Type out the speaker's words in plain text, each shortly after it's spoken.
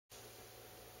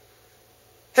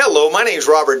Hello, my name is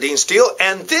Robert Dean Steele,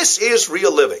 and this is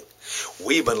Real Living.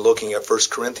 We've been looking at 1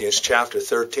 Corinthians chapter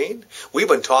 13. We've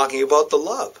been talking about the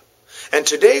love. And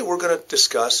today we're going to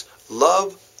discuss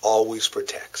love always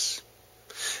protects.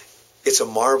 It's a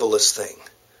marvelous thing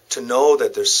to know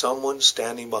that there's someone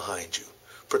standing behind you,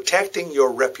 protecting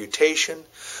your reputation,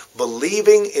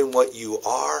 believing in what you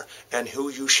are and who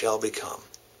you shall become.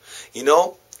 You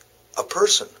know, a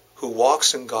person who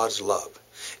walks in God's love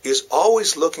is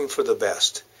always looking for the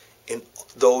best in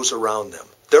those around them.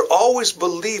 They're always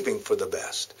believing for the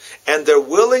best, and they're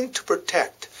willing to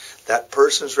protect that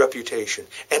person's reputation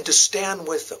and to stand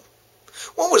with them.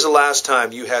 When was the last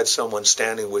time you had someone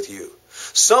standing with you?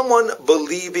 Someone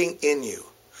believing in you,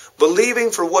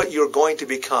 believing for what you're going to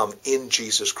become in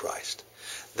Jesus Christ.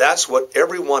 That's what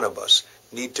every one of us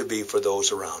need to be for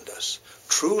those around us.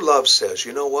 True love says,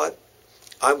 you know what?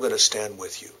 I'm going to stand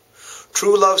with you.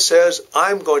 True love says,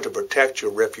 I'm going to protect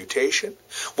your reputation.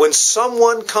 When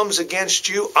someone comes against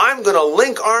you, I'm going to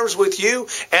link arms with you,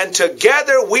 and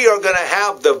together we are going to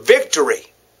have the victory.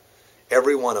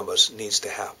 Every one of us needs to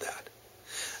have that.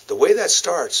 The way that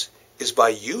starts is by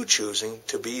you choosing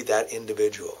to be that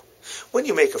individual. When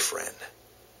you make a friend,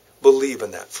 believe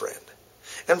in that friend.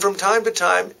 And from time to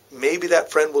time, maybe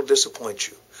that friend will disappoint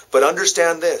you. But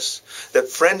understand this, that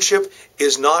friendship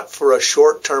is not for a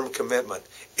short-term commitment.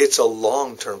 It's a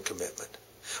long-term commitment.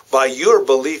 By your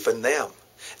belief in them,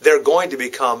 they're going to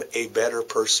become a better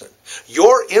person.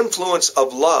 Your influence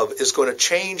of love is going to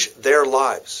change their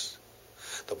lives.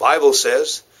 The Bible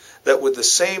says that with the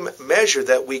same measure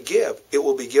that we give, it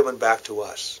will be given back to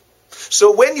us.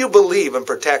 So when you believe and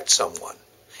protect someone,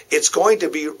 it's going to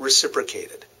be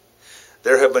reciprocated.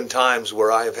 There have been times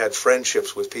where I have had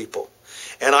friendships with people,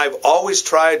 and I've always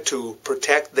tried to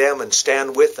protect them and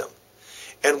stand with them.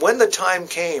 And when the time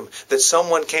came that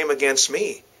someone came against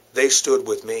me, they stood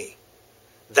with me.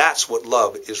 That's what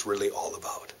love is really all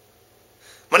about.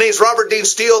 My name is Robert Dean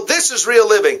Steele. This is Real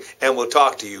Living, and we'll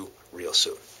talk to you real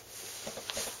soon.